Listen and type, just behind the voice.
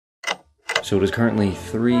So it is currently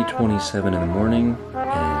 3:27 in the morning,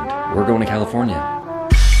 and we're going to California.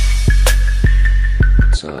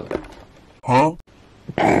 So... Huh?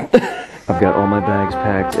 I've got all my bags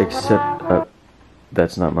packed except...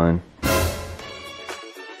 that's not mine.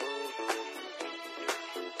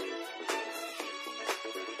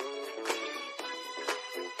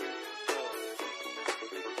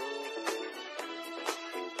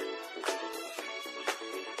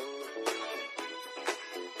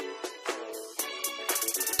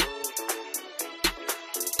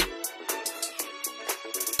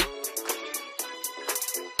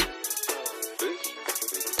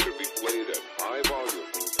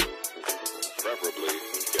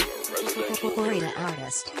 Florida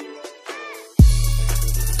artist.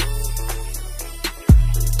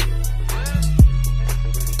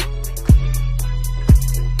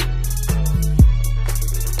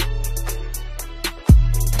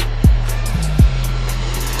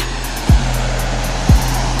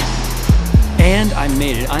 And I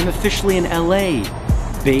made it. I'm officially in LA.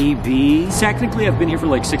 Baby. Technically, I've been here for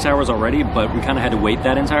like 6 hours already, but we kind of had to wait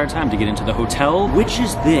that entire time to get into the hotel, which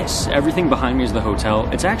is this. Everything behind me is the hotel.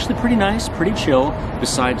 It's actually pretty nice, pretty chill,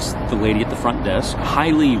 besides the lady at the front desk.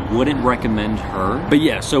 Highly wouldn't recommend her. But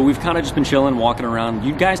yeah, so we've kind of just been chilling, walking around.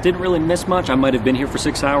 You guys didn't really miss much. I might have been here for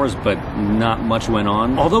 6 hours, but not much went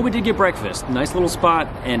on. Although we did get breakfast. Nice little spot,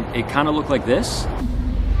 and it kind of looked like this.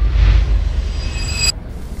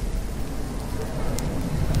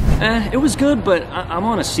 It was good, but I'm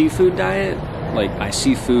on a seafood diet. Like, I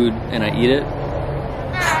see food and I eat it.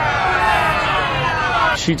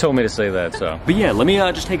 She told me to say that, so. But yeah, let me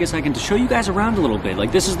just take a second to show you guys around a little bit.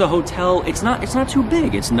 Like, this is the hotel. It's not too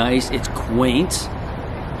big. It's nice, it's quaint,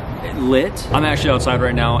 lit. I'm actually outside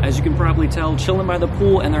right now, as you can probably tell, chilling by the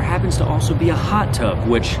pool, and there happens to also be a hot tub,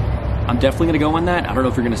 which I'm definitely gonna go on that. I don't know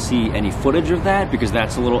if you're gonna see any footage of that, because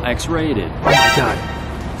that's a little X-rated. Oh my God.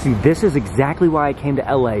 See, this is exactly why I came to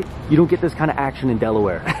LA. You don't get this kind of action in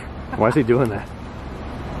Delaware. Why is he doing that?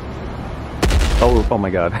 Oh my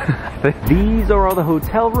God. These are all the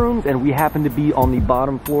hotel rooms, and we happen to be on the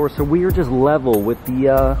bottom floor, so we are just level with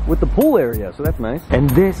the pool area, so that's nice. And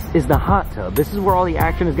this is the hot tub. This is where all the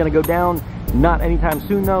action is gonna go down. Not anytime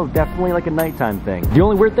soon though, definitely like a nighttime thing. The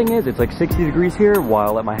only weird thing is it's like 60 degrees here,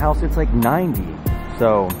 while at my house it's like 90.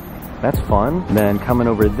 So that's fun. And then coming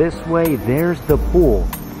over this way, there's the pool.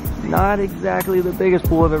 Not exactly the biggest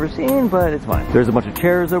pool I've ever seen, but it's fine. There's a bunch of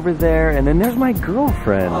chairs over there, and then there's my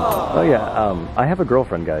girlfriend. Oh yeah, I have a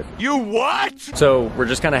girlfriend, guys. You what? So we're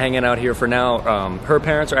just kind of hanging out here for now. Her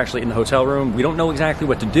parents are actually in the hotel room. We don't know exactly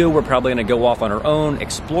what to do. We're probably gonna go off on our own,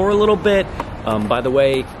 explore a little bit. By the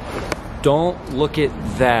way, don't look at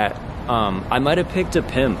that. I might have picked a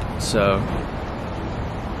pimp, so.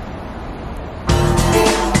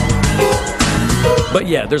 But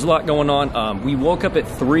yeah, there's a lot going on. We woke up at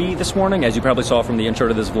 3 this morning, as you probably saw from the intro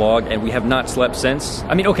to this vlog, and we have not slept since.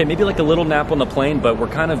 I mean, okay, maybe like a little nap on the plane, but we're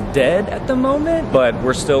kind of dead at the moment. But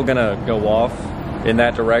we're still gonna go off in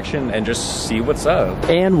that direction and just see what's up.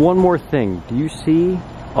 And one more thing, do you see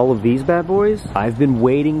all of these bad boys? I've been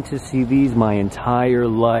waiting to see these my entire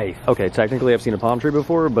life. Okay, technically I've seen a palm tree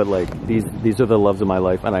before, but like these are the loves of my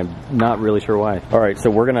life, and I'm not really sure why. All right, so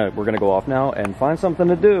we're gonna go off now and find something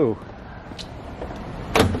to do.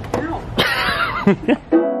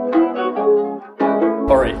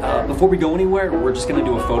 All right, before we go anywhere, we're just gonna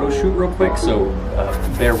do a photo shoot real quick, so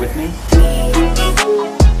bear with me.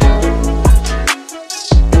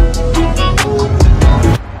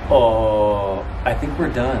 Oh, I think we're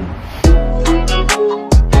done.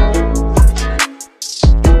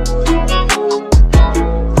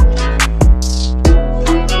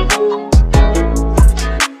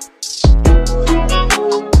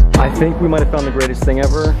 I think we might have found the greatest thing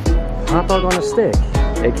ever. Hot dog on a stick,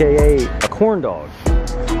 AKA a corn dog.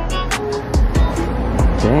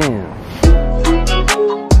 Damn.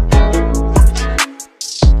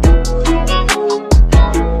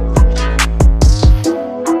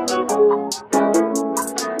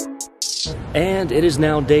 And it is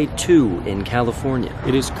now day 2 in California.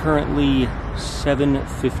 It is currently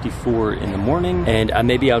 7:54 in the morning, and I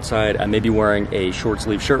may be outside, I may be wearing a short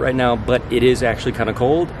sleeve shirt right now, but it is actually kind of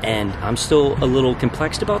cold, and I'm still a little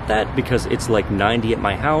complexed about that because it's like 90 at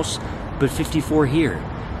my house, but 54 here.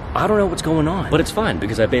 I don't know what's going on, but it's fine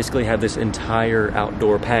because I basically have this entire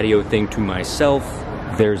outdoor patio thing to myself.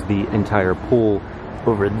 There's the entire pool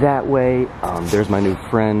over that way. There's my new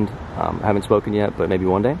friend. Haven't spoken yet, but maybe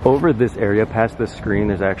one day. Over this area, past this screen,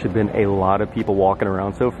 there's actually been a lot of people walking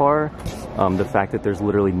around so far. The fact that there's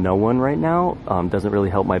literally no one right now doesn't really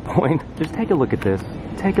help my point. Just take a look at this.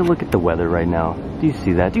 take a look at the weather right now. Do you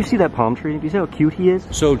see that? Do you see that palm tree? Do you see how cute he is?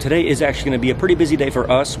 So today is actually going to be a pretty busy day for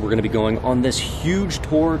us. We're going to be going on this huge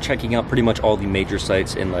tour, checking out pretty much all the major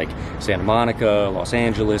sites in like Santa Monica, Los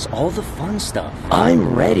Angeles, all the fun stuff.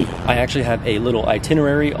 I'm ready. I actually have a little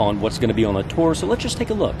itinerary on what's going to be on the tour, so let's just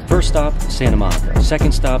take a look. First stop, Santa Monica.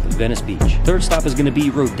 Second stop, Venice Beach. Third stop is going to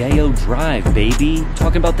be Rodeo Drive, baby.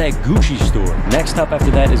 Talking about that Gucci store. Next stop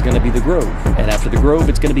after that is going to be the Grove. And after the Grove,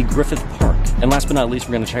 it's going to be Griffith Park. And last but not least,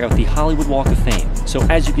 we're going to check out the Hollywood Walk of Fame. So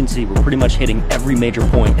as you can see, we're pretty much hitting every major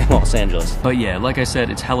point in Los Angeles. But yeah, like I said,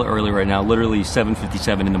 it's hella early right now, literally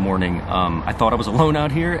 7:57 in the morning. I thought I was alone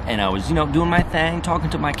out here, and I was, you know, doing my thing, talking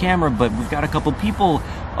to my camera, but we've got a couple people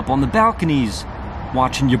up on the balconies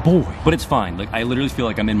watching your boy. But it's fine. Like, I literally feel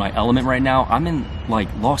like I'm in my element right now. I'm in, like,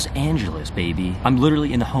 Los Angeles, baby. I'm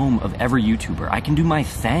literally in the home of every YouTuber. I can do my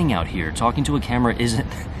thing out here. Talking to a camera isn't...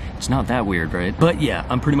 It's not that weird, right? But yeah,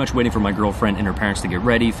 I'm pretty much waiting for my girlfriend and her parents to get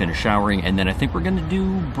ready, finish showering, and then I think we're gonna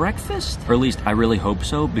do breakfast? Or at least I really hope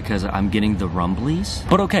so, because I'm getting the rumblies.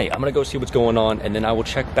 But okay, I'm gonna go see what's going on, and then I will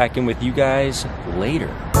check back in with you guys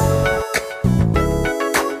later.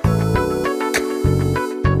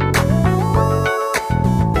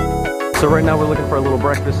 So right now we're looking for a little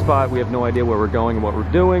breakfast spot. We have no idea where we're going and what we're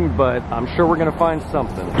doing, but I'm sure we're gonna find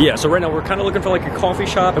something. Yeah, so right now we're kind of looking for like a coffee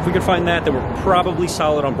shop. If we can find that, then we're probably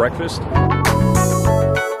solid on breakfast.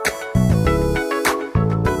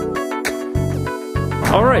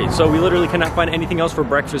 All right, so we literally cannot find anything else for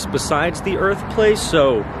breakfast besides the Earth place,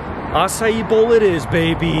 so acai bowl it is,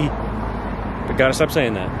 baby. But gotta stop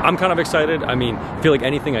saying that. I'm kind of excited. I mean, I feel like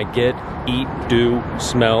anything I get, eat, do,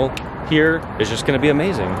 smell here is just gonna be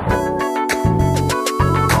amazing.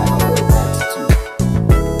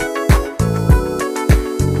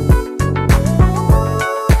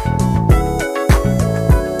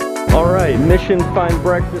 Mission find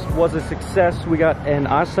breakfast was a success. We got an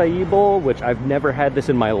acai bowl, which I've never had this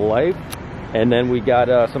in my life, and then we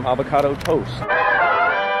got some avocado toast.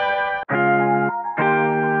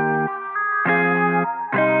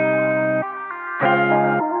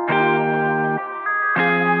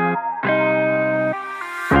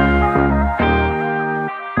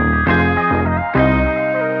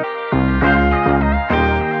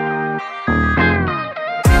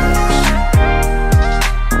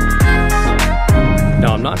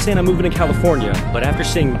 I'm not saying I'm moving to California, but after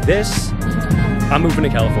seeing this, I'm moving to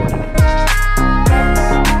California.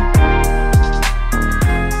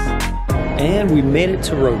 And we made it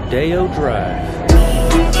to Rodeo Drive.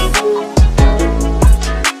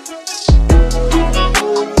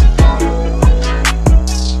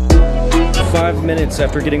 Five minutes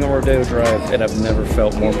after getting on Rodeo Drive, and I've never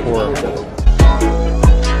felt more poor.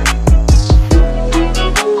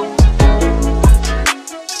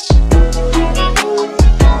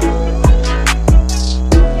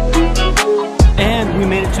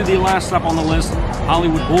 To the last stop on the list,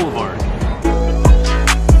 Hollywood Boulevard.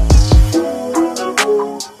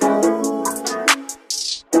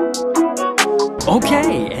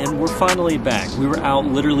 Okay, and we're finally back. We were out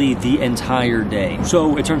literally the entire day.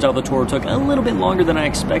 So it turns out the tour took a little bit longer than I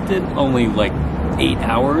expected, only like 8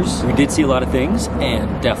 hours. We did see a lot of things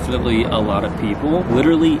and definitely a lot of people.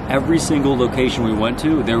 Literally every single location we went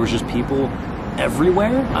to, there was just people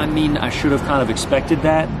everywhere. I mean, I should have kind of expected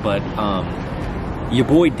that, but your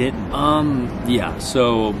boy didn't. Yeah,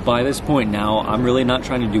 so by this point now, I'm really not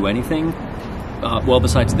trying to do anything, well,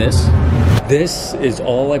 besides this. This is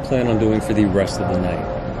all I plan on doing for the rest of the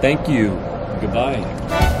night. Thank you. Goodbye.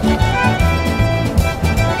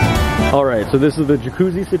 All right, so this is the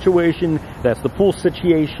jacuzzi situation. That's the pool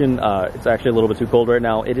situation. It's actually a little bit too cold right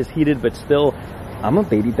now. It is heated, but still, I'm a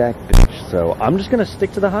baby back bitch, so I'm just gonna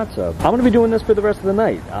stick to the hot tub. I'm gonna be doing this for the rest of the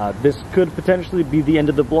night. This could potentially be the end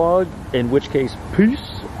of the vlog, in which case, peace.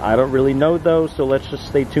 I don't really know though, so let's just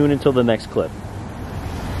stay tuned until the next clip.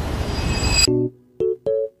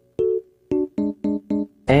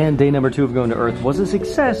 And day number 2 of going to Earth was a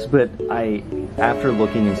success, but after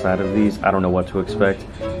looking inside of these, I don't know what to expect.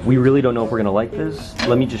 We really don't know if we're gonna like this.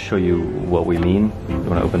 Let me just show you what we mean. You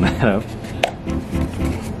wanna open that up?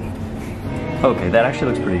 Okay, that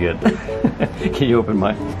actually looks pretty good. Can you open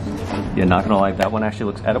mine? Yeah, not gonna lie, that one actually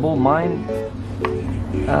looks edible. Mine,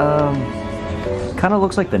 kind of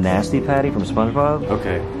looks like the Nasty Patty from SpongeBob.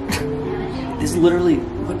 Okay. This is literally,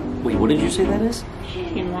 wait, what did you say that is?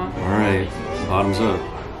 Quinoa. All right, bottoms up.